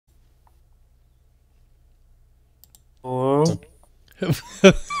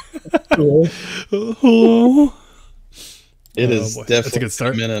Hello. It is Boy. definitely That's a good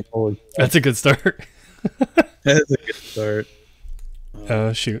start. Holy That's a good start. That's a good start.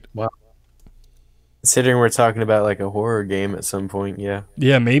 Shoot. Wow. Considering we're talking about like a horror game at some point, yeah.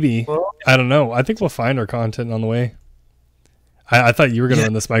 Yeah, maybe. Well, I don't know. I think we'll find our content on the way. I thought you were going to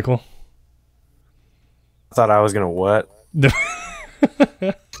run this, Michael. I thought I was gonna what?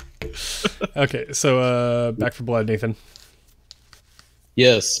 Okay, so Back for Blood, Nathan.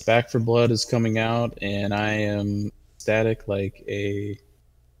 Yes, Back for Blood is coming out, and I am ecstatic like a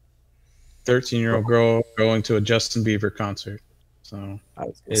 13-year-old girl going to a Justin Bieber concert. So I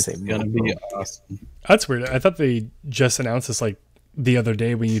was it's gonna be awesome. That's weird. I thought they just announced this like the other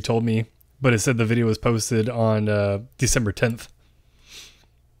day when you told me, but it said the video was posted on December 10th.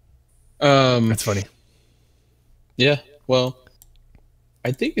 That's funny. Yeah, well,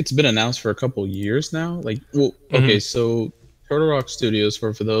 I think it's been announced for a couple years now. Like, well, okay, so Turtle Rock Studios,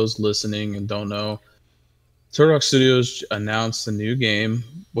 for those listening and don't know, Turtle Rock Studios announced a new game,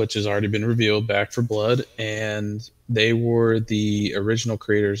 which has already been revealed, Back for Blood, and they were the original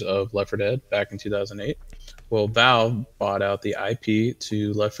creators of Left 4 Dead back in 2008. Well, Valve bought out the IP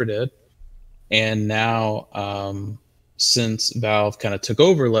to Left 4 Dead, and now since Valve kind of took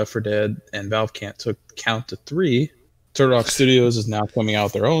over Left 4 Dead and Valve can't count to 3, Turtle Rock Studios is now coming out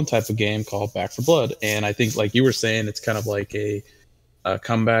with their own type of game called Back for Blood. And I think, like you were saying, it's kind of like a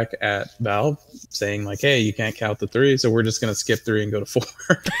comeback at Valve saying like, hey, you can't count to 3, so we're just going to skip 3 and go to 4.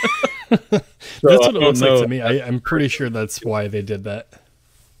 That's what it looks like to me. I'm pretty sure that's why they did that.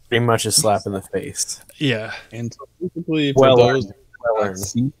 Pretty much a slap in the face. Yeah. And so basically, for those who well haven't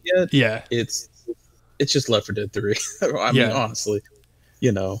seen it yet, Yeah. it's just Left 4 Dead 3. I mean, honestly,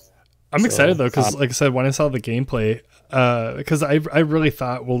 you know. I'm excited though, because like I said, when I saw the gameplay, because I really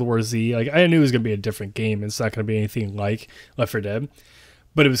thought World War Z, like I knew it was gonna be a different game. It's not gonna be anything like Left 4 Dead,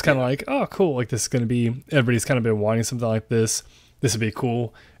 but it was kind of like, oh, cool, like this is gonna be. Everybody's kind of been wanting something like this. This would be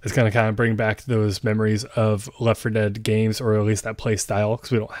cool. It's gonna kind of bring back those memories of Left 4 Dead games, or at least that play style,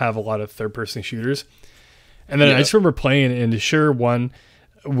 because we don't have a lot of third-person shooters. And then I just remember playing, and sure, we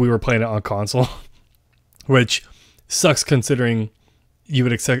were playing it on console, which sucks considering you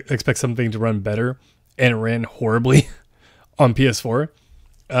would expect something to run better, and it ran horribly on PS4.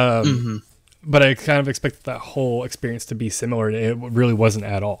 But I kind of expected that whole experience to be similar, and it really wasn't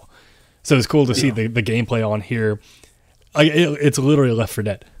at all. So it's cool to see the gameplay on here. Like it's literally Left 4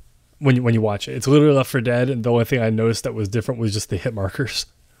 Dead when you watch it. It's literally Left 4 Dead, and the only thing I noticed that was different was just the hit markers.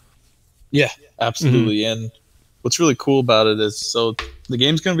 Yeah, absolutely. And what's really cool about it is, so the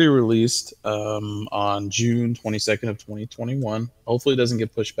game's going to be released on June 22nd of 2021. Hopefully it doesn't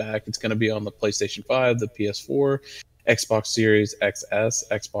get pushed back. It's going to be on the PlayStation 5, the PS4, Xbox Series XS,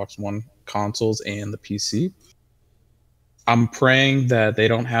 Xbox One consoles, and the PC. I'm praying that they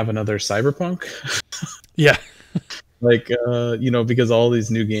don't have another CyberPunk. Yeah. Like, because all these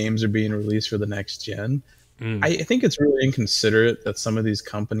new games are being released for the next gen. I think it's really inconsiderate that some of these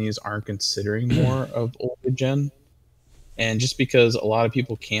companies aren't considering more of older gen. And just because a lot of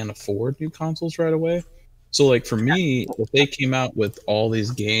people can't afford new consoles right away. So, like, for me, if they came out with all these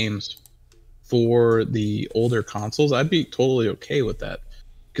games for the older consoles, I'd be totally okay with that.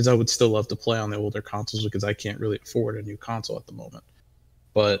 Because I would still love to play on the older consoles, because I can't really afford a new console at the moment.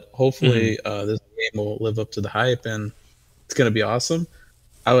 But hopefully this game will live up to the hype, and it's going to be awesome.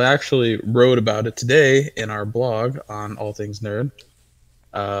 I actually wrote about it today in our blog on All Things Nerd,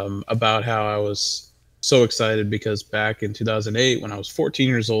 about how I was so excited because back in 2008, when I was 14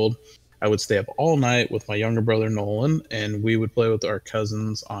 years old, I would stay up all night with my younger brother Nolan, and we would play with our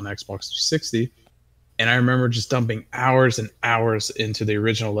cousins on Xbox 360. And I remember just dumping hours and hours into the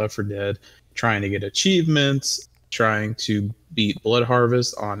original Left 4 Dead, trying to get achievements, trying to beat Blood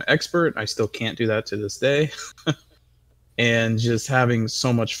Harvest on Expert. I still can't do that to this day. And just having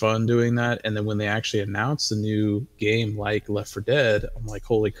so much fun doing that. And then when they actually announced a new game like Left 4 Dead, I'm like,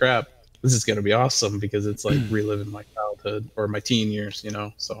 holy crap, this is going to be awesome, because it's like reliving my childhood or my teen years,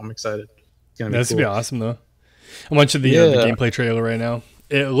 So I'm excited. It's going to be That's cool. gonna be awesome though. I'm watching the gameplay trailer right now.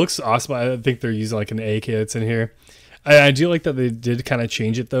 It looks awesome. I think they're using like an AK that's in here. I do like that they did kind of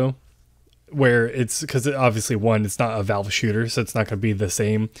change it though, where it's because obviously it's not a Valve shooter, so it's not going to be the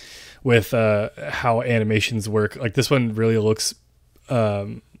same with how animations work. Like this one really looks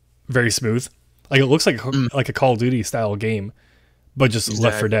very smooth. Like it looks like a Call of Duty style game, but just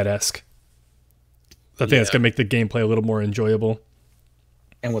Left 4 Dead-esque. I think that's going to make the gameplay a little more enjoyable.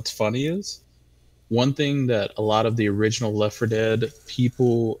 And what's funny is, one thing that a lot of the original Left 4 Dead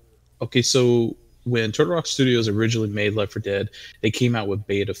people... Okay, so when Turtle Rock Studios originally made Left 4 Dead, they came out with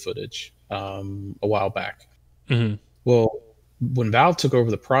beta footage a while back. Well, when Valve took over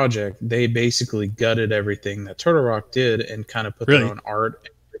the project, they basically gutted everything that Turtle Rock did and kind of put Really? their own art and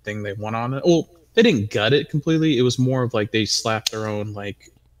everything they want on it. Well, they didn't gut it completely. It was more of like they slapped their own like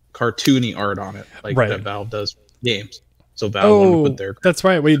cartoony art on it, like Right. that Valve does for games. So Valve wanted to put their that's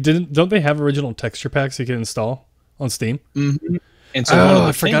right. Wait, don't they have original texture packs you can install on Steam? Mm-hmm. And so one of the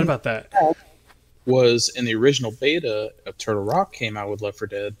I forgot about that. Was in the original beta of Turtle Rock came out with Left 4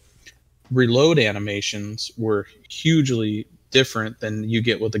 Dead. Reload animations were hugely different than you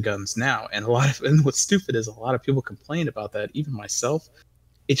get with the guns now, and what's stupid is a lot of people complained about that, even myself.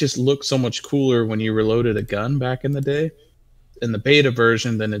 It just looked so much cooler when you reloaded a gun back in the day in the beta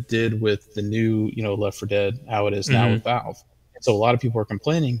version than it did with the new, Left 4 Dead, how it is now with Valve. And so a lot of people are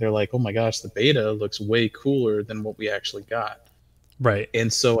complaining. They're like, oh my gosh, the beta looks way cooler than what we actually got. Right.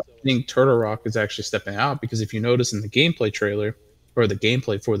 And so I think Turtle Rock is actually stepping out, because if you notice in the gameplay trailer, or the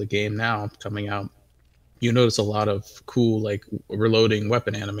gameplay for the game now coming out, you notice a lot of cool like reloading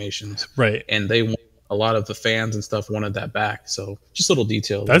weapon animations. Right. And a lot of the fans and stuff wanted that back. So just little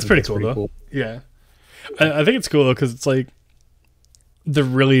details. That's pretty cool though. Cool. Yeah. I think it's cool though, because it's like they're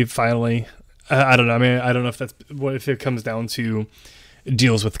really finally, I don't know. I mean, I don't know if that's what, if it comes down to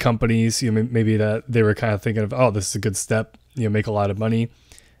deals with companies, maybe that they were kind of thinking of, oh, this is a good step, make a lot of money.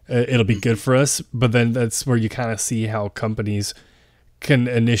 It'll be good for us. But then that's where you kind of see how companies can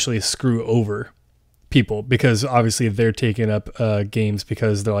initially screw over people, because obviously they're taking up games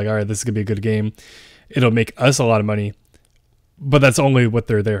because they're like, all right, this is gonna be a good game, it'll make us a lot of money, but that's only what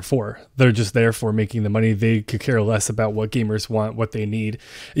they're there for. They're just there for making the money. They could care less about what gamers want, what they need.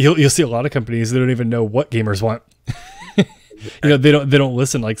 You'll see a lot of companies, they don't even know what gamers want. They don't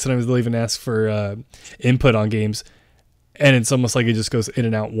listen. Like sometimes they'll even ask for input on games, and it's almost like it just goes in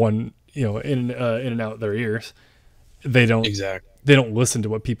and out in and out their ears. They don't listen to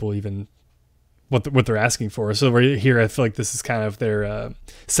what people even what they're asking for. So right here, I feel like this is kind of their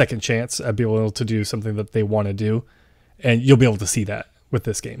second chance at being able to do something that they want to do, and you'll be able to see that with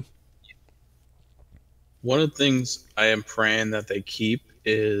this game. One of the things I am praying that they keep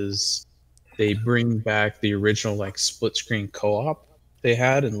is they bring back the original like split screen co-op they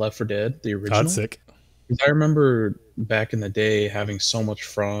had in Left 4 Dead, the original. That's sick. I remember back in the day having so much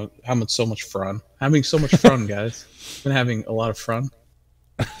fun, guys. Been having a lot of fun.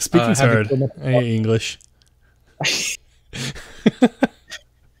 Speaking's hard. I hate English.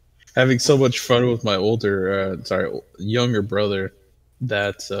 Having so much fun with my younger brother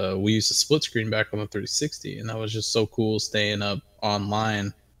that we used to split screen back on the 360, and that was just so cool staying up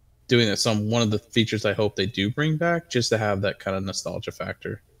online doing that. One of the features I hope they do bring back, just to have that kind of nostalgia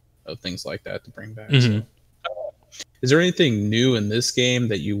factor of things like that to bring back. Mm-hmm. So, is there anything new in this game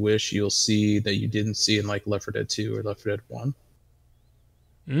that you wish you'll see that you didn't see in like Left 4 Dead 2 or Left 4 Dead 1?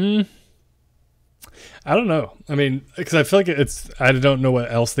 I don't know. I mean, because I feel like I don't know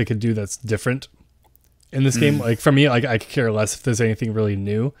what else they could do that's different in this game. Like for me, like I could care less if there's anything really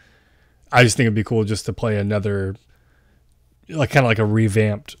new. I just think it'd be cool just to play another, like kind of like a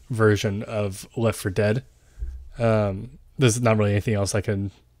revamped version of Left 4 Dead. There's not really anything else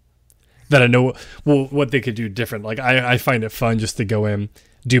that I know what they could do different. Like I find it fun just to go in,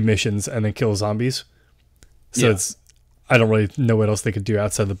 do missions, and then kill zombies. So I don't really know what else they could do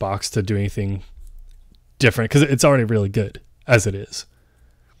outside the box to do anything different, because it's already really good as it is.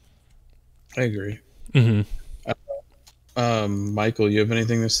 I agree. Mm-hmm. Michael, you have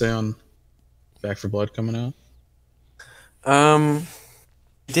anything to say on Back 4 Blood coming out? I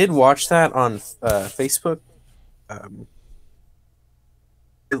did watch that on Facebook.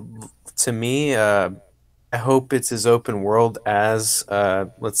 To me, I hope it's as open world as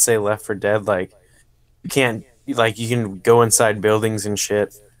let's say Left 4 Dead. Like you can go inside buildings and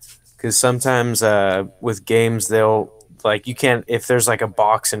shit. Because sometimes with games they'll you can't, if there's like a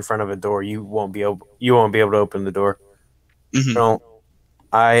box in front of a door, you won't be able to open the door. Mm-hmm.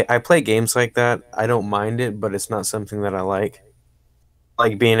 I play games like that. I don't mind it, but it's not something that I like.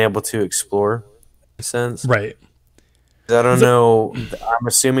 Like being able to explore, in a sense. Right. I don't know. I'm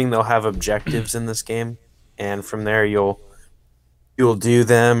assuming they'll have objectives in this game, and from there you'll do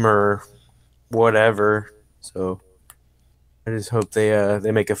them or whatever. So I just hope they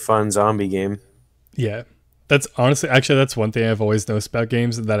make a fun zombie game. Yeah, that's that's one thing I've always noticed about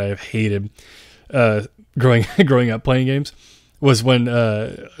games that I've hated growing up playing games was when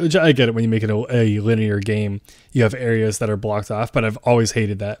I get it, when you make it a linear game, you have areas that are blocked off, but I've always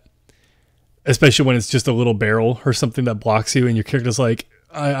hated that. Especially when it's just a little barrel or something that blocks you and your character's like,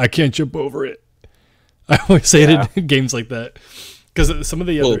 I can't jump over it. I always hated games like that. Because some of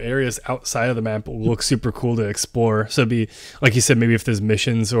the other areas outside of the map look super cool to explore. So it'd be, like you said, maybe if there's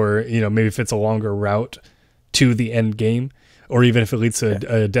missions or, maybe if it's a longer route to the end game. or even if it leads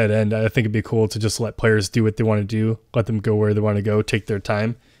to a dead end, I think it'd be cool to just let players do what they want to do, let them go where they want to go, take their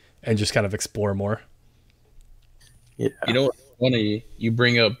time, and just kind of explore more. Yeah. You know what's funny? You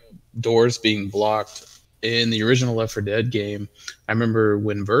bring up doors being blocked. In the original Left 4 Dead game, I remember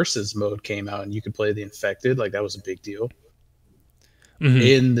when Versus mode came out and you could play the infected, like that was a big deal. Mm-hmm.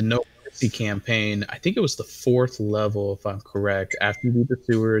 In the No Mercy campaign, I think it was the 4th level, if I'm correct. After you leave the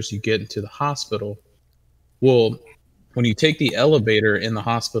sewers, you get into the hospital. Well, when you take the elevator in the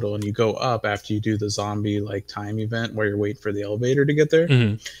hospital and you go up after you do the zombie like time event where you're waiting for the elevator to get there,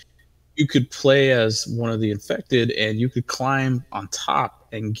 you could play as one of the infected and you could climb on top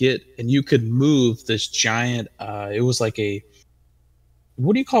and you could move this giant it was like a,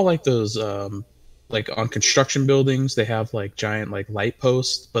 what do you call like those like on construction buildings they have like giant like light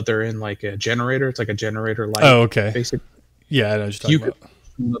posts, but they're in like a generator. It's like a generator light. Oh, okay. Basically. Yeah, I know what you're talking about.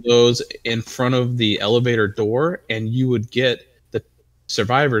 One of those in front of the elevator door, and you would get the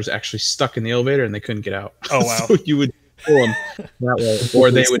survivors actually stuck in the elevator and they couldn't get out. Oh wow. So you would kill them that way,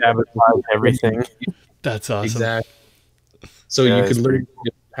 or they would have everything. That's awesome. Exactly. So you could literally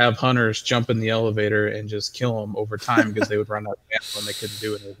have hunters jump in the elevator and just kill them over time because they would run out of gas when they couldn't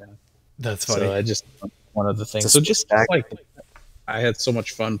do anything. That's funny. So I just one of the things. So just like I had so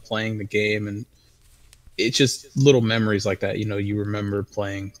much fun playing the game, and it's just little memories like that. You know, you remember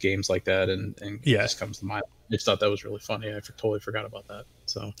playing games like that, and it just comes to mind. I just thought that was really funny. I totally forgot about that.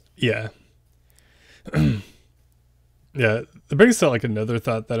 So yeah. Yeah, it brings to like another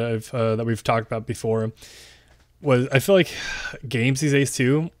thought that that we've talked about before. Was I feel like games these days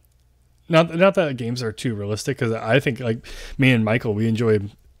too, not that games are too realistic, because I think like me and Michael, we enjoy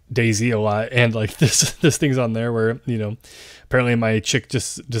DayZ a lot, and like this thing's on there where, you know, apparently my chick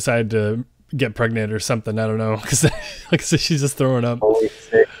just decided to get pregnant or something. I don't know, because like I said, she's just throwing up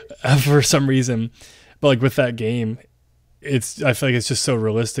for some reason. But like with that game, I feel like it's just so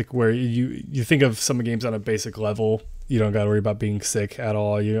realistic where you think of some games on a basic level. You don't got to worry about being sick at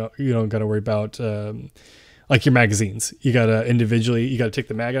all. You don't got to worry about like your magazines. You got to take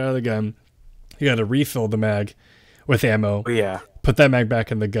the mag out of the gun. You got to refill the mag with ammo. Yeah. Put that mag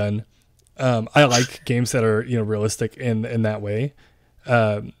back in the gun. I like games that are, you know, realistic in that way.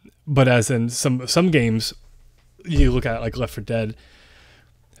 But as in some games, you look at like Left 4 Dead,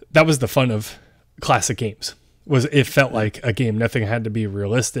 that was the fun of classic games. It felt like a game. Nothing had to be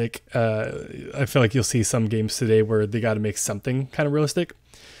realistic. I feel like you'll see some games today where they got to make something kind of realistic,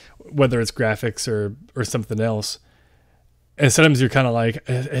 whether it's graphics or something else. And sometimes you're kind of like,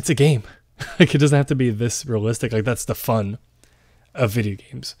 it's a game. Like, it doesn't have to be this realistic. Like, that's the fun of video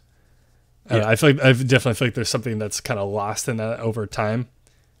games. I definitely feel like there's something that's kind of lost in that over time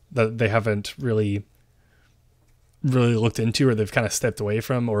that they haven't really looked into, or they've kind of stepped away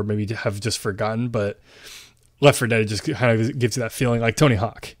from, or maybe have just forgotten. But Left 4 Dead just kind of gives you that feeling, like Tony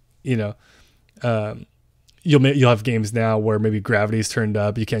Hawk. You know, you'll have games now where maybe gravity's turned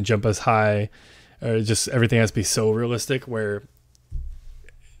up, you can't jump as high, or just everything has to be so realistic. Where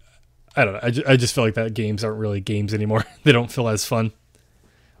I don't know, I just feel like that games aren't really games anymore. They don't feel as fun.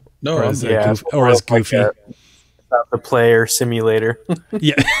 No, or as goofy. Like the player simulator.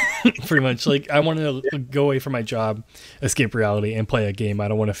 Yeah, pretty much. Like, I want to go away from my job, escape reality, and play a game. I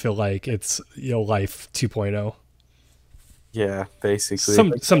don't want to feel like it's, you know, Life 2.0. Yeah, basically.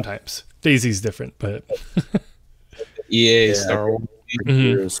 Sometimes DayZ's different, but EA Star Wars.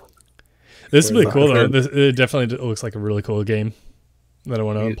 Mm-hmm. This is really cool though. It definitely looks like a really cool game that I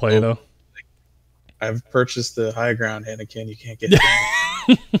want to play though. I've purchased the high ground, Anakin. You can't get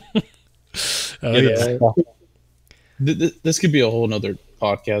it. Oh yeah. This could be a whole nother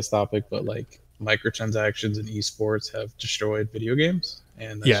podcast topic, but like microtransactions and esports have destroyed video games,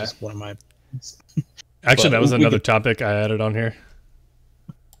 and that's just one of my. Actually, that was another topic I added on here.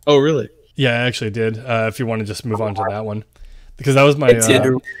 Oh, really? Yeah, I actually did. If you want to just move on to that one, because that was my.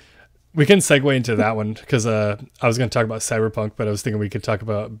 We can segue into that one because I was going to talk about CyberPunk, but I was thinking we could talk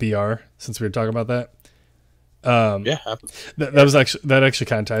about BR since we were talking about that. That actually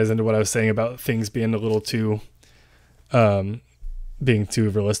kind of ties into what I was saying about things being a little too, being too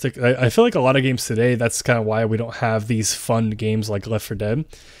realistic. I feel like a lot of games today, that's kind of why we don't have these fun games like Left 4 Dead.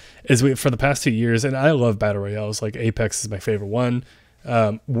 For the past 2 years, and I love battle royales. Like Apex is my favorite one.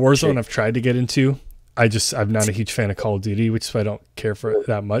 Warzone I've tried to get into. I'm not a huge fan of Call of Duty, which is why I don't care for it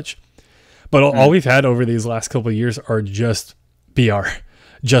that much. But all we've had over these last couple of years are just BR,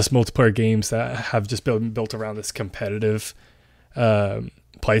 just multiplayer games that have just been built around this competitive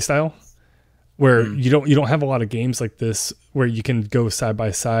play style, where you don't have a lot of games like this where you can go side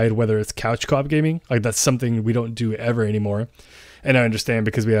by side, whether it's couch co-op gaming. Like, that's something we don't do ever anymore. And I understand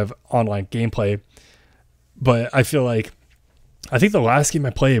because we have online gameplay, but I feel like I think the last game I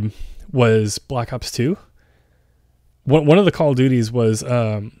played was Black Ops 2. One of the Call of Duties was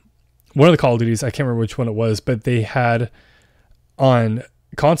one of the Call of Duties. I can't remember which one it was, but they had on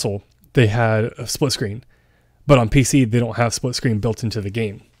console they had a split screen, but on PC they don't have split screen built into the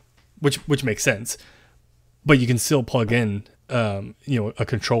game, which makes sense. But you can still plug in a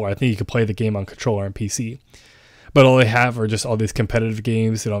controller. I think you could play the game on controller on PC. But all they have are just all these competitive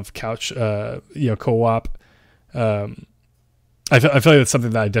games. They don't have couch, co-op. I feel like that's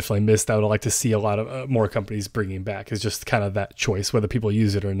something that I definitely missed. I would like to see a lot of more companies bringing back. Is just kind of that choice, whether people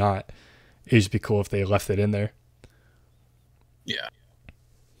use it or not. It'd just be cool if they left it in there. Yeah.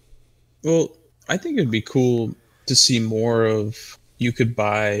 Well, I think it'd be cool to see more of you could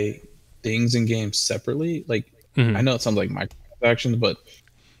buy things in games separately. Like, I know it sounds like microtransactions, but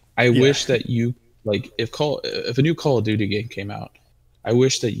I wish that you if a new Call of Duty game came out, I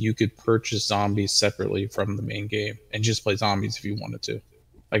wish that you could purchase zombies separately from the main game and just play zombies if you wanted to.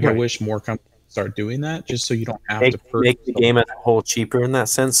 Like, I wish more companies start doing that just so you don't have to make the game as a whole cheaper in that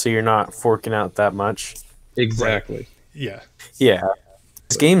sense, so you're not forking out that much. Exactly. Right. Yeah. Yeah.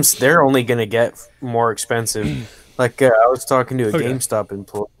 These games, they're only going to get more expensive. Like, I was talking to a GameStop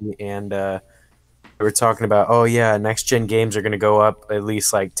employee, and we were talking about, next gen games are going to go up at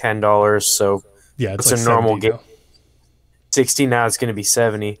least like $10. So yeah, it's like a normal game. 60 now, it's going to be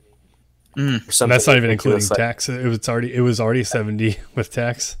 70. And that's not even including tax. It was already 70 with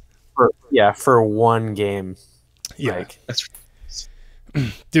tax. For one game. Yeah, like, that's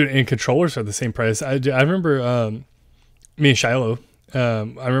dude. And controllers are the same price. I remember me and Shiloh. I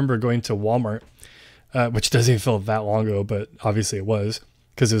remember going to Walmart, which doesn't even feel that long ago, but obviously it was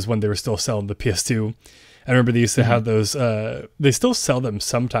because it was when they were still selling the PS2. I remember they used to have those. They still sell them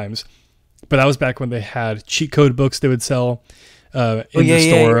sometimes, but that was back when they had cheat code books they would sell in the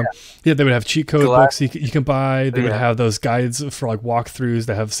store. Yeah, they would have cheat code books you can buy. They would have those guides for like walkthroughs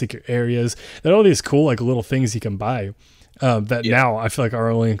that have secret areas. There are all these cool like little things you can buy that now I feel like are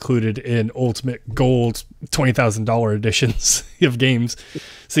only included in Ultimate Gold $20,000 editions of games.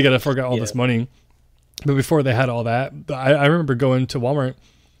 So you got to fork out all this money. But before they had all that, I remember going to Walmart,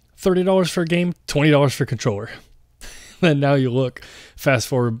 $30 for a game, $20 for a controller. And now you look, fast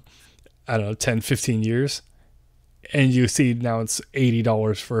forward, I don't know, 10, 15 years, and you see now it's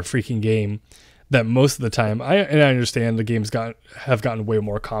 $80 for a freaking game that most of the time, I understand the games have gotten way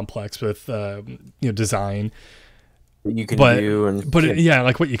more complex with design. What you can do.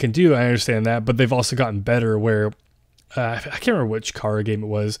 Like what you can do, I understand that, but they've also gotten better where, I can't remember which car game it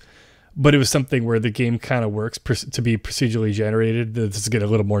was, but it was something where the game kind of works to be procedurally generated. This is getting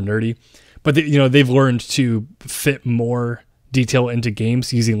a little more nerdy, but they've learned to fit more detail into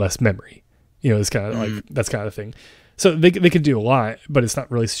games using less memory. It's kind of like that's kind of thing. So they can do a lot, but it's not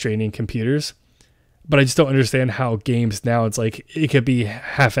really straining computers. But I just don't understand how games now, it's like it could be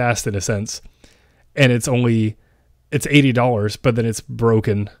half-assed in a sense, and it's $80, but then it's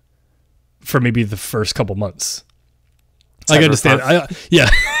broken for maybe the first couple months. Like, I understand.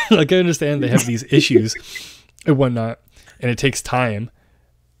 Like I understand they have these issues and whatnot, and it takes time.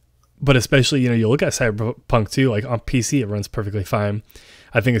 But especially, you look at CyberPunk 2, like on PC, it runs perfectly fine.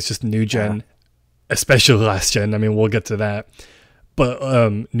 I think it's just new gen, especially last gen. I mean, we'll get to that. But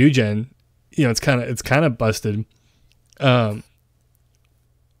new gen, it's kind of busted. I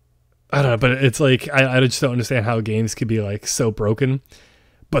don't know, but it's like I just don't understand how games could be like so broken,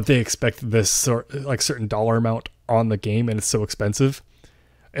 but they expect this certain dollar amount on the game, and it's so expensive.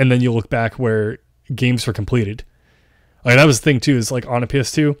 And then you look back where games were completed. Like, that was the thing too, is like on a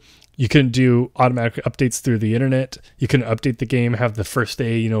PS2, you couldn't do automatic updates through the internet. You couldn't update the game, have the first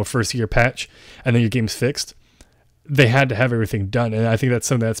day, first year patch, and then your game's fixed. They had to have everything done. And I think that's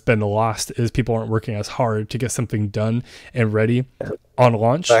something that's been lost, is people aren't working as hard to get something done and ready on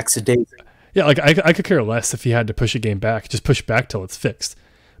launch. Yeah, like I could care less if you had to push a game back. Just push back till it's fixed.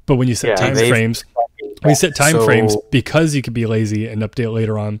 But when you set time frames, because you could be lazy and update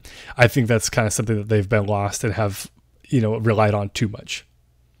later on, I think that's kind of something that they've been lost and have, relied on too much.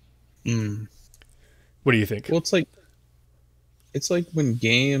 What do you think? Well, it's like when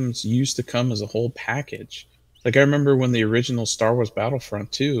games used to come as a whole package. Like, I remember when the original Star Wars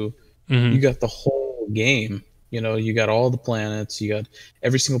Battlefront 2, you got the whole game. You got all the planets, you got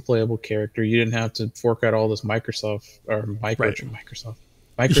every single playable character. You didn't have to fork out all this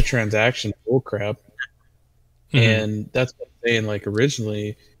microtransaction bullcrap. And that's what I'm saying. Like,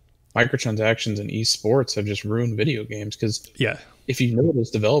 originally, microtransactions and esports have just ruined video games, because if you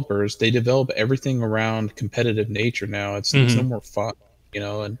notice, developers, they develop everything around competitive nature now. It's no more fun,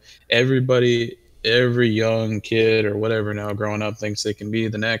 and every young kid or whatever now growing up thinks they can be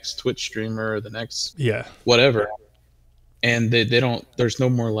the next Twitch streamer or the next whatever. and they don't. There's no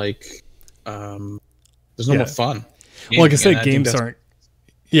more like, there's no more fun. Well, like I said, games aren't.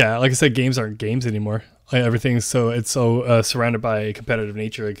 Yeah, like I said, games aren't games anymore. Like everything's so surrounded by a competitive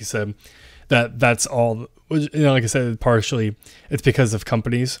nature. Like you said, that's all. You know, like I said, partially it's because of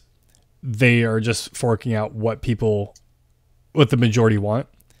companies. They are just forking out what the majority want,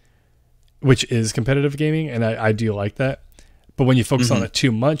 which is competitive gaming, and I do like that. But when you focus on it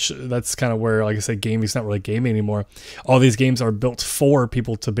too much, that's kind of where, like I said, gaming's not really gaming anymore. All these games are built for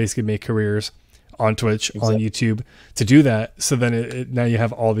people to basically make careers on Twitch, on YouTube, to do that. So then now you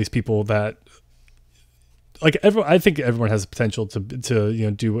have all these people that, like, I think everyone has the potential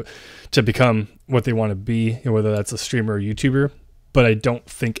to become what they want to be, whether that's a streamer or YouTuber. But I don't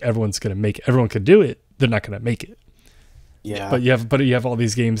think everyone's going to make it. Everyone could do it. They're not going to make it. Yeah. But you have all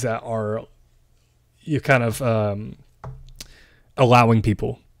these games that are, you kind of allowing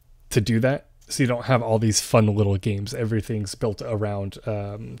people to do that. So you don't have all these fun little games. Everything's built around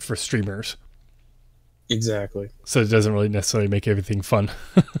for streamers. Exactly. So it doesn't really necessarily make everything fun.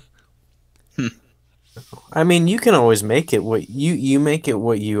 I mean, you can always make it what you make it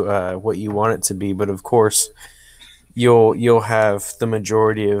what you want it to be, but of course, you'll have the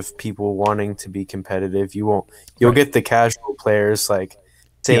majority of people wanting to be competitive. You'll get the casual players like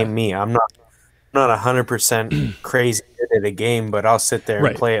me. I'm not 100% crazy good at a game, but I'll sit there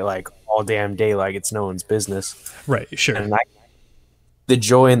and play it like all damn day, like it's no one's business. Right. Sure. And the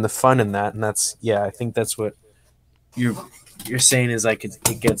joy and the fun in that, and that's I think that's what you're saying is like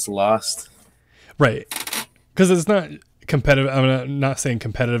it gets lost. Right. Because it's not competitive. I'm not saying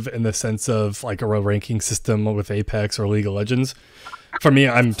competitive in the sense of like a ranking system with Apex or League of Legends. For me,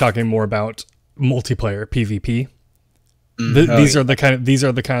 I'm talking more about multiplayer PvP. These are the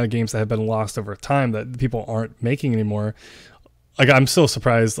kind of games that have been lost over time that people aren't making anymore. Like, I'm still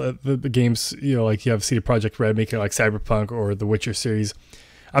surprised that the games, like you have CD Projekt Red making like Cyberpunk or the Witcher series.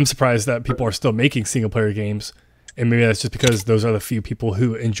 I'm surprised that people are still making single player games. And maybe that's just because those are the few people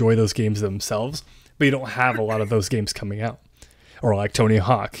who enjoy those games themselves, but you don't have a lot of those games coming out. Or like Tony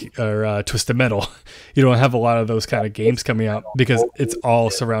Hawk or Twisted Metal. You don't have a lot of those kind of games coming out because it's all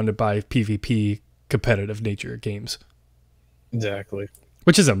surrounded by PvP competitive nature games. Exactly.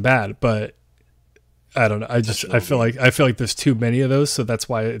 Which isn't bad, but I don't know. I feel like there's too many of those, so that's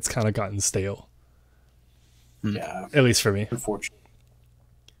why it's kind of gotten stale. Yeah. At least for me. Unfortunately.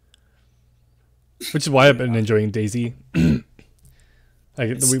 Which is why I've been enjoying DayZ.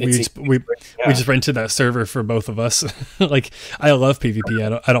 We just rented that server for both of us. Like, I love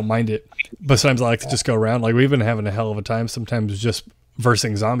PvP. I don't mind it, but sometimes I like to just go around. Like, we've been having a hell of a time. Sometimes just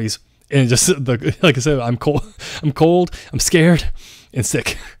versing zombies, and just like I said, I'm cold, I'm scared, and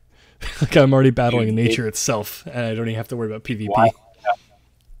sick. Like, I'm already battling nature itself, and I don't even have to worry about PvP. Wow.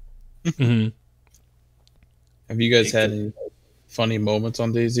 Mm-hmm. Have you guys had any funny moments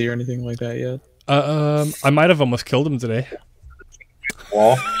on DayZ or anything like that yet? I might have almost killed him today.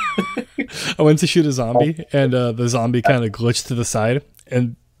 Wall. I went to shoot a zombie, and the zombie kind of glitched to the side,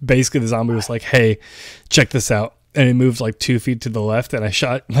 and basically the zombie was like, "Hey, check this out," and he moved like 2 feet to the left, and I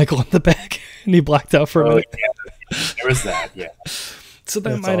shot Michael in the back, and he blacked out for a minute. Yeah. There was that, yeah. So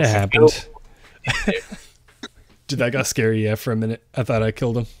that might have happened. Dude, that got scary, yeah, for a minute. I thought I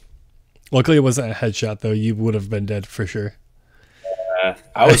killed him. Luckily, it wasn't a headshot, though. You would have been dead for sure.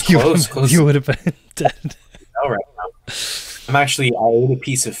 I was close. You would have been dead. All right now. I ate a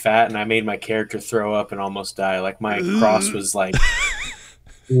piece of fat and I made my character throw up and almost die. Like, my cross was like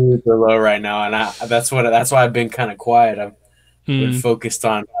super low right now, and that's why I've been kind of quiet. I've been focused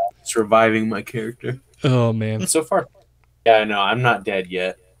on surviving my character. Oh man! So far, yeah, no, I'm not dead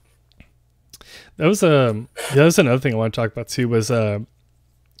yet. That was another thing I want to talk about too. Was I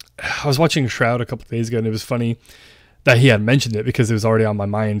was watching Shroud a couple of days ago, and it was funny that he had mentioned it because it was already on my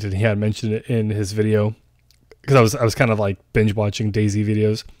mind, and he had mentioned it in his video. Because I was kind of like binge watching DayZ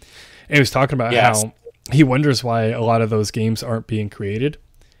videos, and he was talking about how he wonders why a lot of those games aren't being created.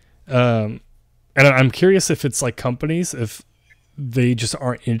 And I'm curious if it's like companies, if they just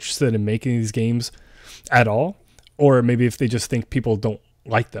aren't interested in making these games at all, or maybe if they just think people don't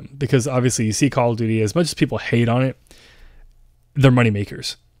like them. Because obviously you see Call of Duty, as much as people hate on it, they're money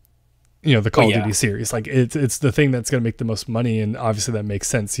makers. The Call of Duty series, like it's the thing that's going to make the most money, and obviously that makes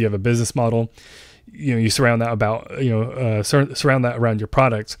sense. You have a business model. You surround that surround that around your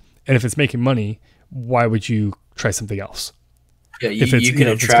product, and if it's making money, why would you try something else? Yeah, you can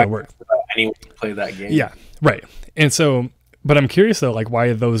attract anyone to play that game. Yeah, right. And so, but I'm curious though, like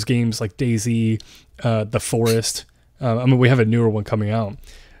why those games like DayZ, The Forest. We have a newer one coming out,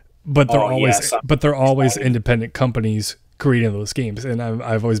 but they're always independent companies creating those games. And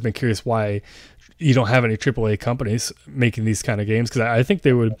I've always been curious why you don't have any AAA companies making these kind of games, because I think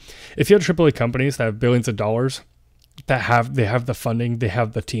they would, if you had AAA companies that have billions of dollars, they have the funding, they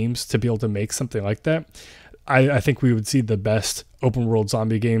have the teams to be able to make something like that. I think we would see the best open world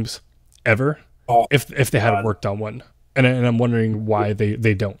zombie games ever if they had worked on one. And I'm wondering why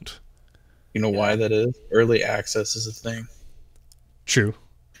they don't. You know why that is? Early access is a thing. True.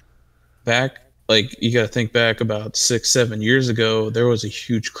 Back, like, you got to think back about 6-7 years ago, there was a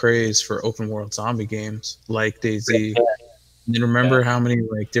huge craze for open world zombie games like DayZ. And remember how many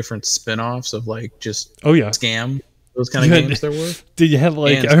like different spin-offs of like just scam those kind of games there were? Did you have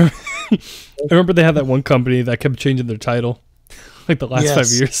like I remember they had that one company that kept changing their title. Like the last 5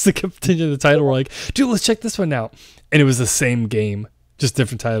 years, they kept changing the title. We're like, dude, let's check this one out. And it was the same game, just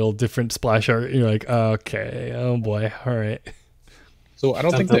different title, different splash art. And you're like, okay, oh boy, all right. So I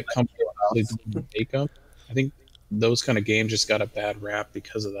don't think that company really didn't make them. I think those kind of games just got a bad rap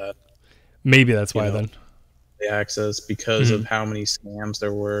because of that. Maybe that's why then. The access, because of how many scams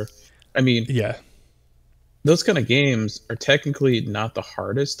there were. I mean, those kind of games are technically not the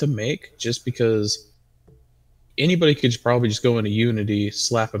hardest to make, just because anybody could probably just go into Unity,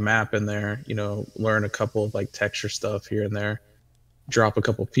 slap a map in there, learn a couple of like texture stuff here and there, drop a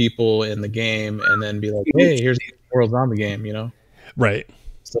couple people in the game, and then be like, hey, here's a world zombie game, Right.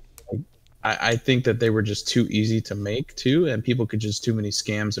 So I think that they were just too easy to make too, and people could just too many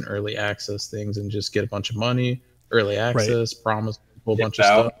scams and early access things and just get a bunch of money, early access, promise a whole bunch of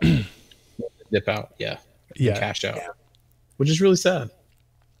stuff, dip out, and cash out, which is really sad.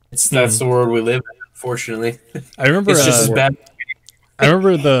 That's the world we live in, unfortunately. I remember it's just as bad. I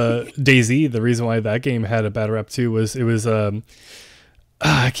remember the DayZ. The reason why that game had a bad rep too was it was I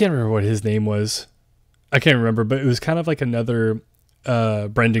can't remember what his name was. I can't remember, but it was kind of like another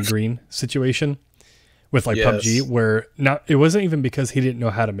Brendan Green situation with like PUBG, where it wasn't even because he didn't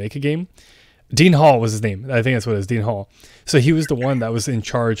know how to make a game. Dean Hall was his name. I think that's what it is, Dean Hall. So he was the one that was in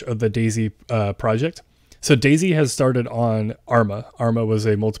charge of the DayZ project. So DayZ has started on Arma. Arma was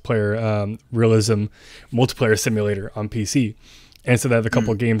a multiplayer realism multiplayer simulator on PC. And so they have a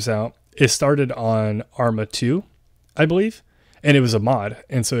couple of games out. It started on Arma 2, I believe. And it was a mod.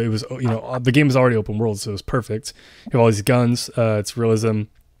 And so it was, the game was already open world, so it was perfect. You have all these guns, it's realism,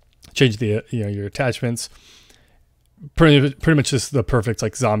 change the, your attachments. Pretty much just the perfect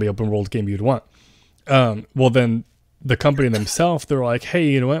like zombie open world game you'd want. Well, then the company themselves, they're like, hey,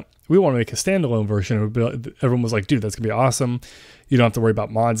 you know what? We want to make a standalone version. Everyone was like, dude, that's going to be awesome. You don't have to worry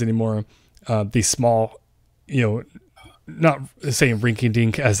about mods anymore. These small, not saying rinky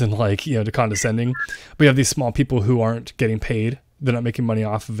dink as in like, to condescending, but you have these small people who aren't getting paid. They're not making money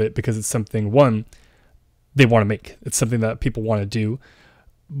off of it because it's something, one, they want to make. It's something that people want to do.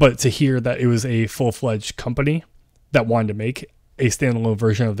 But to hear that it was a full-fledged company that wanted to make a standalone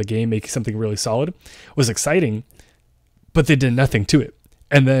version of the game, make something really solid, was exciting, but they did nothing to it.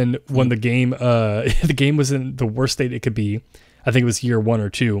 And then when the game was in the worst state it could be, I think it was year 1 or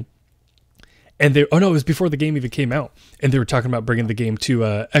 2. And it was before the game even came out. And they were talking about bringing the game to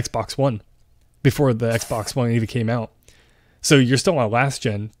Xbox One before the Xbox One even came out. So you're still on last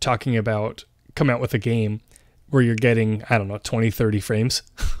gen talking about coming out with a game where you're getting, 20, 30 frames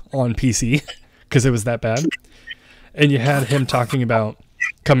on PC because it was that bad. And you had him talking about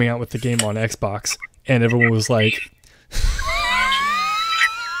coming out with the game on Xbox, and everyone was like,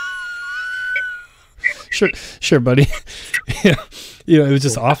 sure, buddy. It was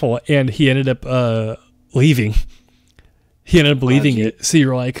just awful. And he ended up leaving. He ended up leaving it. So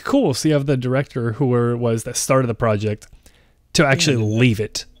you're like, cool. So you have the director who was that started the project to actually leave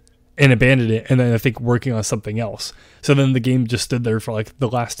it and abandon it. And then I think working on something else. So then the game just stood there for like the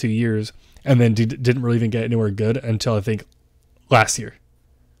last 2 years and then didn't really even get anywhere good until I think last year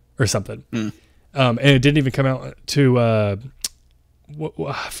or something. And it didn't even come out to,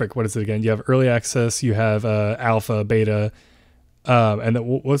 what is it again? You have early access, you have alpha, beta, and then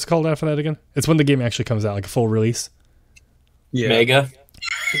what's it called after that again? It's when the game actually comes out, like a full release. Yeah. Mega.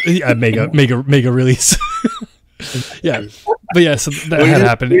 Yeah, mega release. Yeah. But yeah, so that had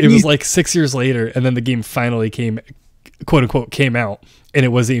happened. It was like 6 years later, and then the game finally quote unquote came out, and it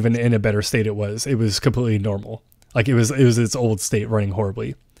wasn't even in a better state. It was completely normal. Like it was its old state running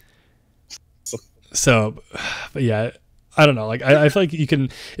horribly. So, but yeah, I don't know. Like I feel like you can,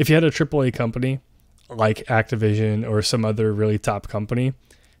 if you had a AAA company like Activision or some other really top company,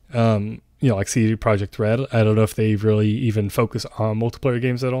 like CD Projekt Red, I don't know if they really even focus on multiplayer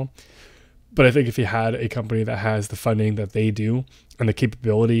games at all. But I think if you had a company that has the funding that they do and the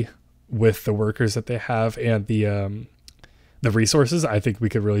capability with the workers that they have and the resources, I think we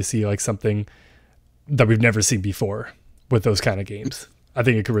could really see like something that we've never seen before, with those kind of games. I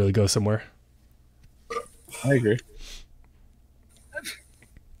think it could really go somewhere. I agree.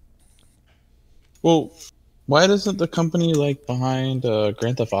 Well, why doesn't the company like behind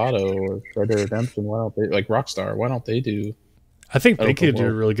Grand Theft Auto or Red Dead Redemption, why don't they, like Rockstar, why don't they do? I think they could do a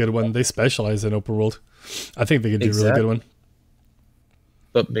world? really good one. They specialize in open world. I think they could do a really good one.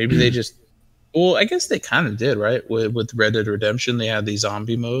 But maybe they just, well, I guess they kind of did, right? With Red Dead Redemption, they had the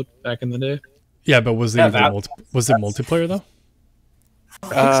zombie mode back in the day. Yeah, but was it was it multiplayer though?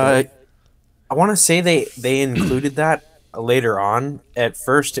 I want to say they included that later on. At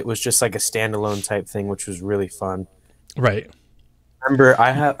first, it was just like a standalone type thing, which was really fun. Right. Remember,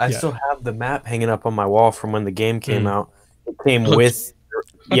 I still have the map hanging up on my wall from when the game came out. It came with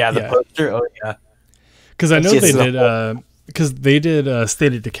the poster. Oh yeah, because I know they did because they did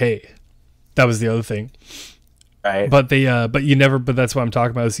State of Decay. That was the other thing. Right. But but that's what I'm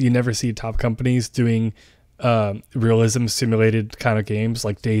talking about is you never see top companies doing realism simulated kind of games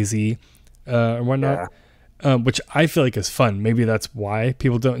like DayZ and whatnot, which I feel like is fun. Maybe that's why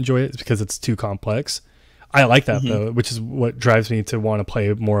people don't enjoy it, is because it's too complex. I like that though, which is what drives me to want to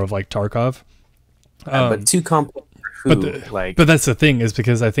play more of like Tarkov. But too complex. But that's the thing, is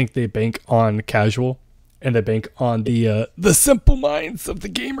because I think they bank on casual and they bank on the simple minds of the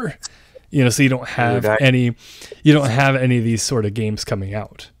gamer. You know, so you don't have any of these sort of games coming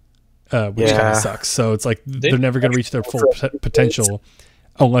out, which kind of sucks. So it's like they're never going to reach their full potential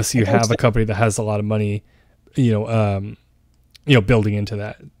unless you have a company that has a lot of money, building into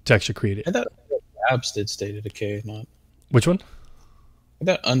that to actually create it. I thought Labs did State of Decay, not which one? I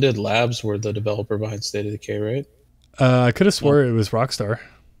thought Undead Labs were the developer behind State of Decay, right? I could have swore it was Rockstar.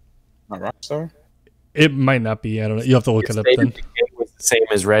 Not Rockstar? It might not be. I don't know. You have to look it up then. It was the same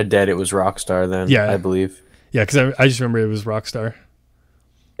as Red Dead. It was Rockstar then. Yeah, I believe. Yeah, because I just remember it was Rockstar.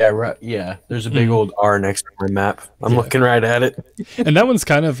 Yeah, right. Yeah, there's a big old R next to my map. I'm looking right at it. And that one's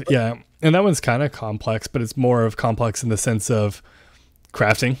kind of complex, but it's more of complex in the sense of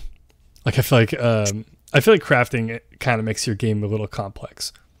crafting. Like I feel like crafting it kind of makes your game a little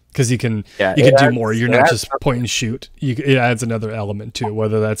complex. Because you can do more. You're not just point and shoot. It adds another element to it,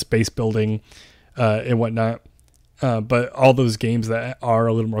 whether that's base building and whatnot. But all those games that are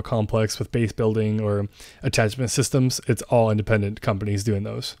a little more complex with base building or attachment systems, it's all independent companies doing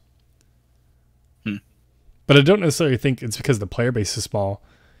those. But I don't necessarily think it's because the player base is small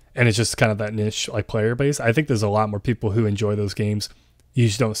and it's just kind of that niche like player base. I think there's a lot more people who enjoy those games. You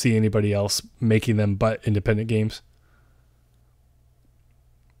just don't see anybody else making them but independent games.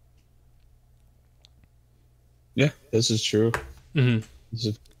 Yeah, this is true. Mm-hmm. This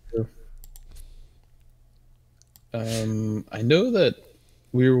is true. I know that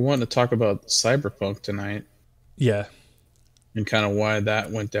we were wanting to talk about CyberPunk tonight. Yeah. And kind of why that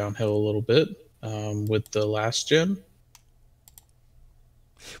went downhill a little bit with the last gen.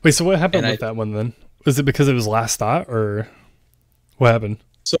 Wait, so what happened with that one then? Was it because it was last thought or what happened?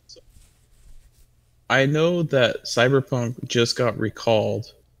 So I know that CyberPunk just got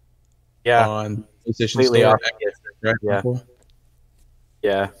recalled on PlayStation Store.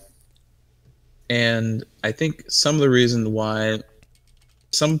 Yeah. And I think some of the reason why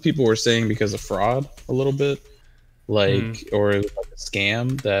some people were saying because of fraud a little bit, or like a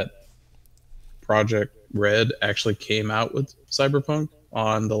scam, that Project Red actually came out with CyberPunk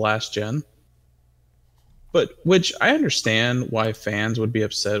on the last gen. But which I understand why fans would be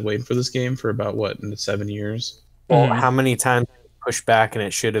upset waiting for this game for about 7 years. Well, how many times pushed back and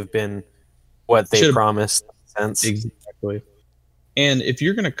it should have been what they promised? Exactly. And if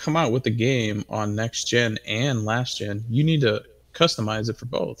you're going to come out with the game on next gen and last gen, you need to customize it for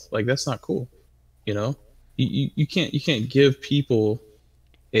both. Like, that's not cool. You know, you can't give people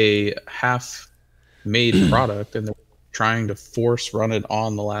a half-made product and they're trying to force run it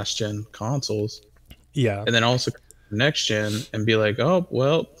on the last gen consoles. Yeah. And then also next gen and be like, oh,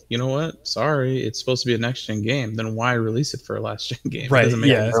 well, you know what? Sorry, it's supposed to be a next gen game. Then why release it for a last gen game? Right.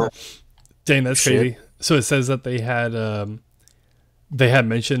 Dang, that's crazy. So it says that they had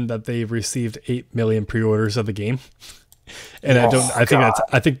mentioned that they've received 8 million pre-orders of the game. And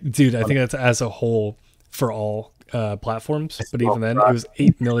I think that's as a whole for all platforms. But even then, it was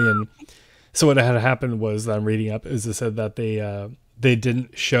 8 million. So what had happened was, that I'm reading up, is it said that they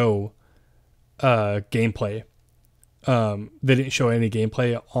didn't show gameplay. They didn't show any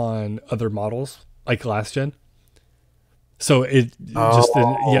gameplay on other models like last gen. So it just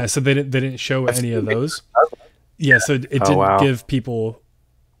didn't, so they didn't show any of those. Yeah, so it didn't give people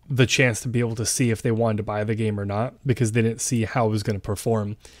the chance to be able to see if they wanted to buy the game or not, because they didn't see how it was going to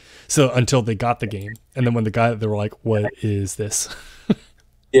perform. So until they got the game, and then when they got it, they were like, "What is this?"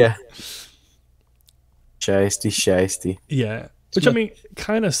 Yeah. Shiesty. Yeah. Which, I mean,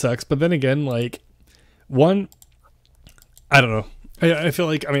 kind of sucks. But then again, like, one, I don't know. I feel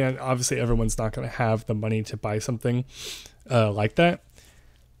like, I mean, obviously everyone's not going to have the money to buy something like that.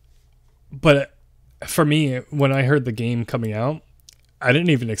 But for me, when I heard the game coming out, I didn't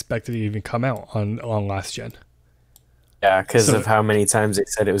even expect it to even come out on last gen. Yeah, because of how many times they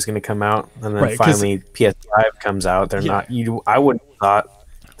said it was going to come out, and then finally PS5 comes out. They're not. I wouldn't have thought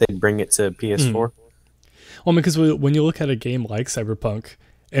they'd bring it to PS4. Well, because when you look at a game like CyberPunk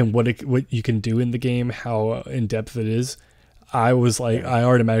and what you can do in the game, how in depth it is, I was like, I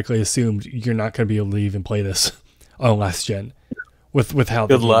automatically assumed you're not going to be able to even play this on last gen with how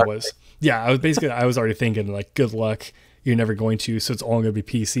the game was. Yeah, I was already thinking like, good luck. You're never going to, so it's all going to be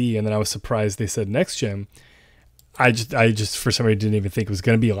PC. And then I was surprised they said next gen. I just for some reason didn't even think it was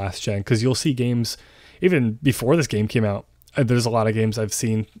going to be last gen, because you'll see games even before this game came out. There's a lot of games I've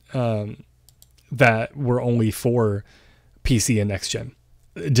seen that were only for PC and next gen.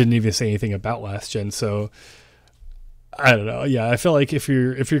 It didn't even say anything about last gen. So I don't know. Yeah, I feel like if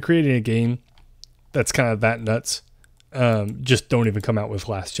you're creating a game that's kind of that nuts, just don't even come out with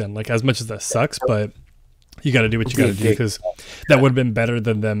last gen. Like, as much as that sucks, but you got to do what you got to do, because that would have been better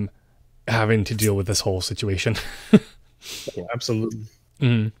than them having to deal with this whole situation. Yeah, absolutely.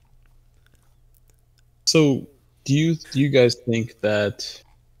 Mm-hmm. So, do you guys think that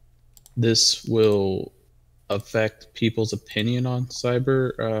this will affect people's opinion on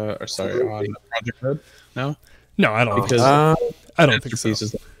on Project Red now? No, I don't. Because I don't think so.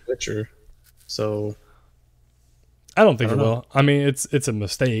 Pieces like Witcher, so I don't think it will. I mean, it's a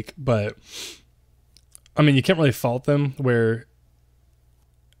mistake, but I mean, you can't really fault them. Where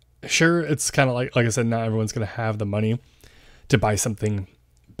sure, it's kind of like I said, not everyone's going to have the money to buy something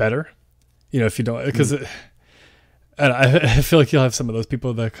better. You know, if you don't, because I feel like you'll have some of those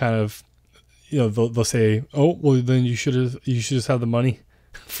people that kind of, you know, they'll say, oh, well, then you should just have the money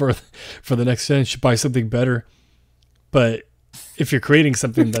for the next gen. You should buy something better. But if you're creating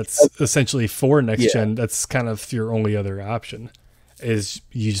something that's essentially for next gen, that's kind of your only other option, is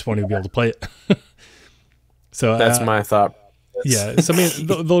you just want to be able to play it. So that's my thought. Yeah. So I mean,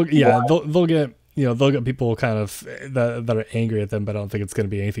 they'll get people kind of that are angry at them, but I don't think it's going to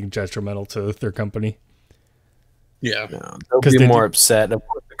be anything detrimental to their company. Yeah, no, they'll be more upset. Of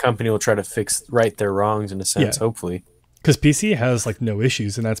course, the company will try to right their wrongs in a sense, hopefully. Because PC has like no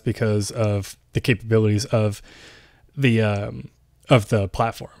issues, and that's because of the capabilities of the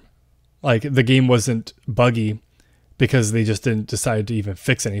platform. Like, the game wasn't buggy because they just didn't decide to even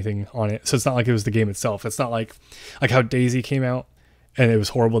fix anything on it. So it's not like it was the game itself. It's not like how DayZ came out and it was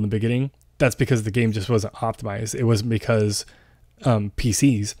horrible in the beginning. That's because the game just wasn't optimized. It wasn't because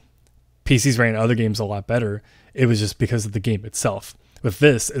PCs ran other games a lot better. It was just because of the game itself. With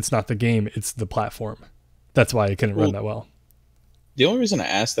this, it's not the game, it's the platform. That's why it couldn't run that well. The only reason I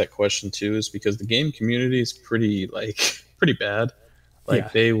asked that question too is because the game community is pretty bad.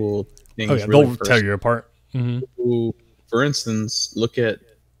 Like, they will they'll tear you apart. Mm-hmm. For instance, look at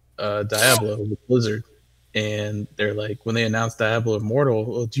Diablo with Blizzard, and they're like, when they announced Diablo Immortal,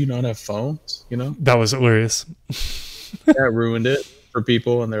 well, do you not have phones? You know, that was hilarious. That ruined it for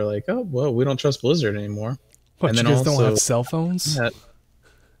people, and they're like, oh well, we don't trust Blizzard anymore. What, and you then guys don't have cell phones?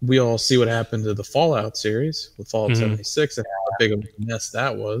 We all see what happened to the Fallout series with Fallout 76 and how big of a mess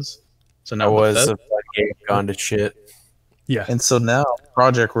that was. So now a game gone to shit. Yeah. And so now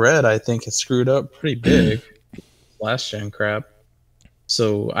Project Red, I think, has screwed up pretty big. Last gen crap.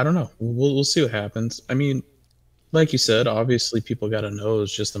 So I don't know. We'll see what happens. I mean, like you said, obviously people got to know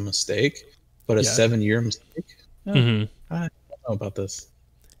it's just a mistake, but a 7-year mistake. I don't know about this.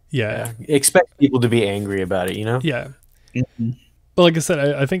 Yeah. Expect people to be angry about it, you know? Yeah. Mm-hmm. But like I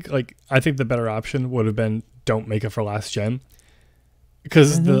said, I think the better option would have been don't make it for last gen,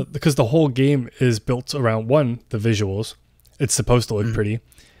 because the whole game is built around the visuals. It's supposed to look pretty.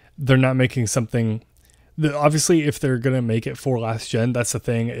 They're not making something. Obviously, if they're gonna make it for last gen, that's the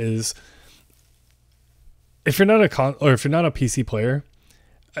thing. Is if you're not a PC player,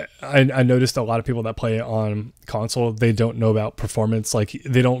 I noticed a lot of people that play on console, they don't know about performance. Like,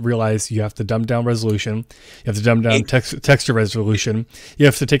 they don't realize you have to dumb down resolution, you have to dumb down texture resolution, you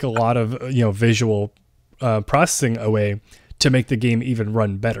have to take a lot of visual processing away to make the game even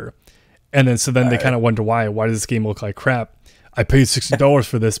run better. And then they kind of wonder why does this game look like crap? I paid $60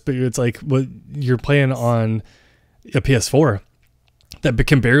 for this, but it's like, well, you're playing on a PS4 that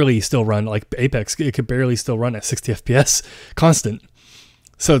can barely still run, like Apex. It could barely still run at 60 FPS constant.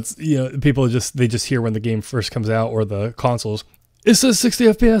 So it's, people they just hear when the game first comes out, or the consoles, it says 60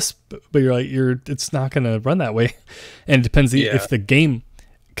 FPS, but you're like, it's not going to run that way. And it depends if the game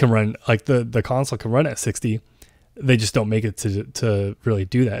can run, like the console can run at 60. They just don't make it to really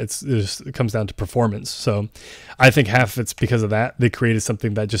do that. It comes down to performance. So I think half it's because of that. They created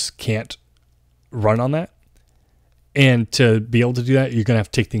something that just can't run on that. And to be able to do that, you're going to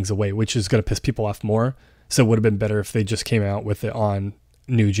have to take things away, which is going to piss people off more. So it would have been better if they just came out with it on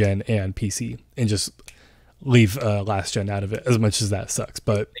new gen and PC and just leave last gen out of it, as much as that sucks.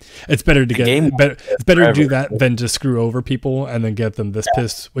 But it's better to it's better to do that than to screw over people and then get them this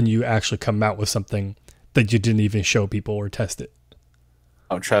pissed when you actually come out with something that you didn't even show people or test it.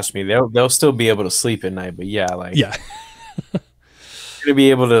 Oh, trust me, they'll still be able to sleep at night. But yeah, yeah. You're gonna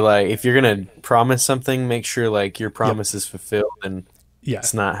be able to, like, if you're gonna promise something, make sure like your promise is fulfilled and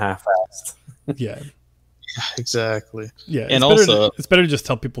it's not half-assed. Yeah. Exactly. Yeah. And also, it's better to just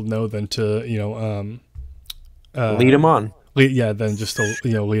tell people no than to, lead them on. Than just to,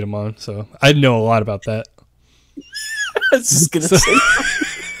 lead them on. So I know a lot about that. I was just gonna say.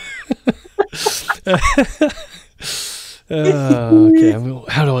 Okay.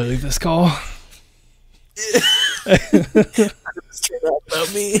 How do I leave this call?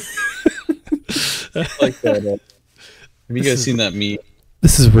 About me. like that. Have you guys seen that meme?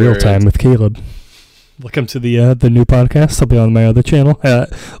 This is Real Time with Caleb. Welcome to the new podcast. I'll be on my other channel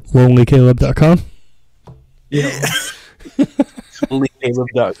at lonelycaleb.com. Yeah.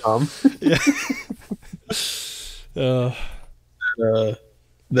 lonelycaleb.com. Yeah.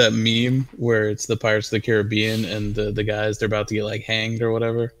 That meme where it's the Pirates of the Caribbean and the guys, they're about to get like hanged or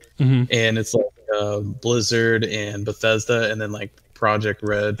whatever. Mm-hmm. And it's like Blizzard and Bethesda, and then like Project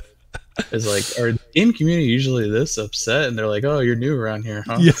Red is like, our game community usually this upset? And they're like, oh, you're new around here,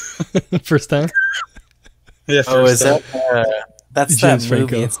 huh? Yeah. First time? Yeah, first time. That's James that movie.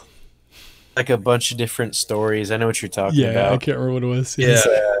 Franco. It's like a bunch of different stories. I know what you're talking about. Yeah, I can't remember what it was. Yeah.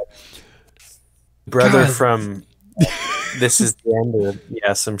 Brother from This Is the End,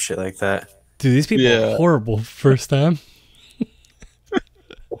 or some shit like that. Dude, these people are horrible first time.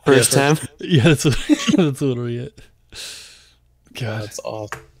 First time? Yeah, that's literally it. God. That's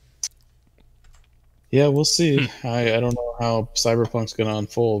awesome. Yeah, we'll see. I don't know how Cyberpunk's going to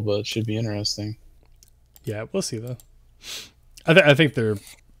unfold, but it should be interesting. Yeah, we'll see, though. I think they're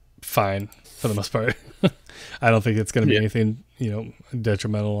fine for the most part. I don't think it's going to be anything,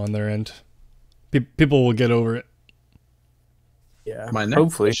 detrimental on their end. People will get over it. Yeah, My next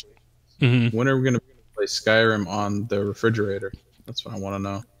hopefully. question, when are we going to play Skyrim on the refrigerator? That's what I want to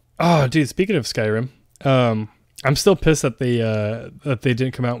know. Oh, dude, speaking of Skyrim, I'm still pissed that they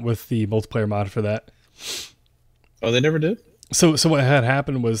didn't come out with the multiplayer mod for that. Oh, they never did? So what had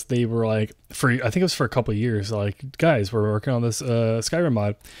happened was they were like, I think it was for a couple of years, like, guys, we're working on this Skyrim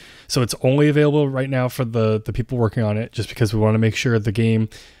mod. So it's only available right now for the people working on it, just because we want to make sure the game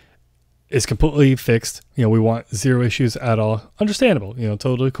is completely fixed. We want zero issues at all. Understandable,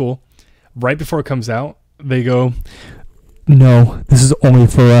 totally cool. Right before it comes out, they go, no, this is only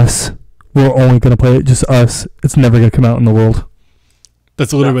for us. We're only going to play it, just us. It's never going to come out in the world.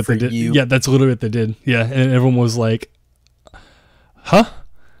 That's literally what they did. You. Yeah, that's literally what they did. Yeah, and everyone was like, huh?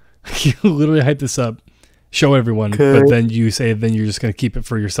 You literally hype this up, show everyone, but then you say then you're just going to keep it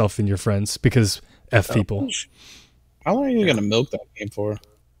for yourself and your friends because F people. How long are you going to milk that game for?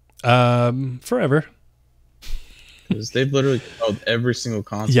 Forever. Because they've literally come out with every single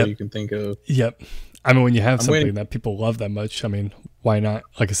console you can think of. Yep. I mean, when you have something that people love that much, I mean, why not?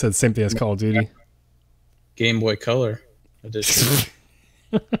 Like I said, same thing as Call of Duty. Game Boy Color edition.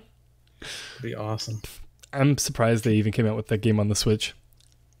 It'd be awesome. I'm surprised they even came out with that game on the Switch.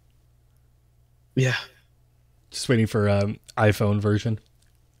 Yeah. Just waiting for iPhone version.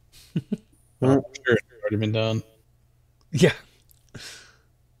 I'm sure it's already been done. Yeah.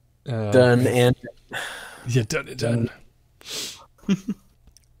 Done and... Yeah, done.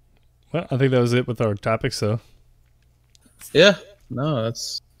 Well, I think that was it with our topics, so. Yeah. No,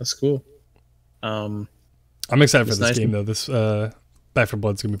 that's cool. I'm excited for this game, though. This Back 4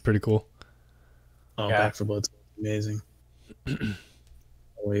 Blood's going to be pretty cool. Oh, yeah. Back 4 Blood's amazing.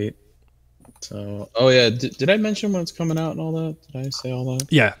 Wait. So, did I mention when it's coming out and all that? Did I say all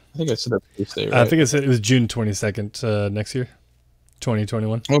that? Yeah. I think I said that Tuesday, right? I think I said it was June 22nd next year,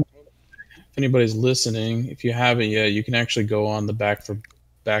 2021. Well, if anybody's listening, if you haven't yet, you can actually go on the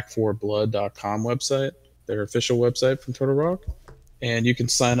back4blood.com website, their official website from Turtle Rock, and you can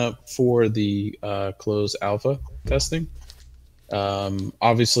sign up for the closed alpha testing.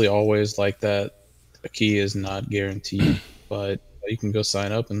 Obviously, always like that, a key is not guaranteed, but you can go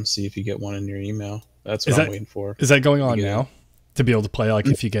sign up and see if you get one in your email. That's what I'm waiting for. Is that going on now? To be able to play, like,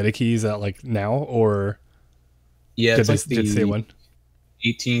 if you get a key, is that like now, or yeah, did they say when?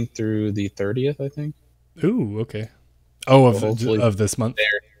 18th through the 30th, I think. Ooh, okay. Oh, So hopefully of this month.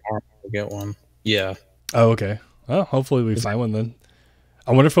 we'll get one. Yeah. Oh, okay. Well, hopefully we find one then.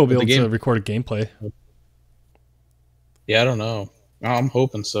 I wonder if we'll be able to record a gameplay. Yeah, I don't know. I'm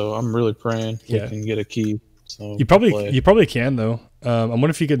hoping so. I'm really praying we can get a key. So you probably can though. I wonder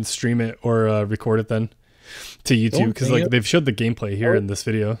if you can stream it or record it then to YouTube, because like they've showed the gameplay here in this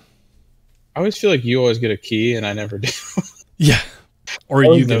video. I always feel like you always get a key and I never do. Yeah, or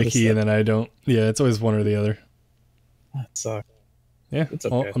you get a key and then I don't. Yeah, it's always one or the other. That sucks. Yeah, it's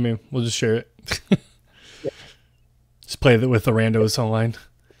okay. Well, I mean, we'll just share it. Just play it with the randos online.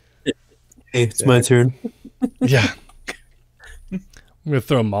 Hey, it's my turn. Yeah. I'm going to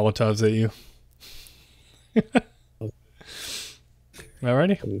throw Molotovs at you.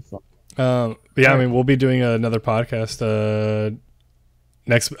 Alrighty. Yeah, I mean, we'll be doing another podcast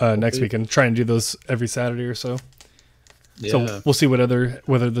next weekend. Try and do those every Saturday or so. Yeah. So we'll see whether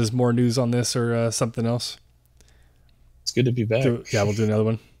there's more news on this or something else. It's good to be back. Yeah, we'll do another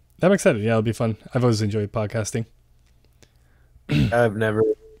one. I'm excited. Yeah, it'll be fun. I've always enjoyed podcasting. I've never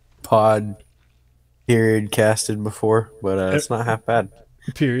casted before, but it's not half bad.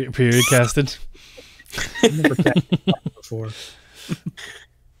 Period casted. Never casted before.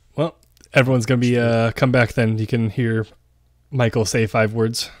 Well, everyone's gonna be come back then. You can hear Michael say 5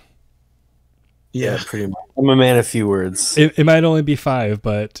 words. Yeah, pretty much. I'm a man of few words. It might only be 5,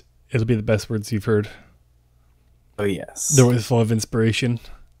 but it'll be the best words you've heard. Oh yes. They're always full of inspiration.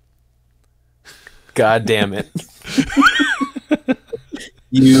 God damn it.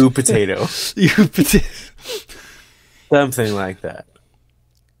 You potato. You potato. Something like that.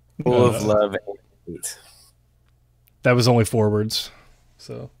 Full of love and hate. That was only 4 words.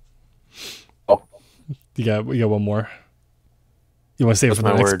 So. Oh. You got one more. You want to save it for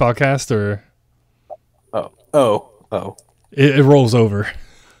the next podcast or? Oh. It rolls over.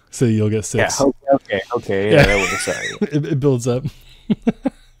 So you'll get 6. Yeah, okay. Yeah, that was sorry. It builds up.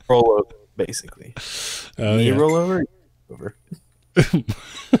 Roll over, basically. You roll over? I'm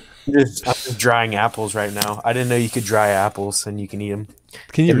just drying apples right now. I didn't know you could dry apples and you can eat them.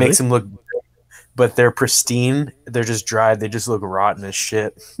 Can you? It makes them look good, but they're pristine. They're just dried. They just look rotten as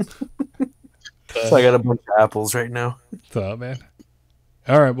shit. So I got a bunch of apples right now. Oh, man.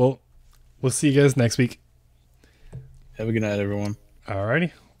 All right. Well, we'll see you guys next week. Have a good night, everyone. All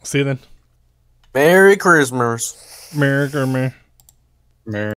righty. See you then. Merry Christmas. Merry Christmas. Merry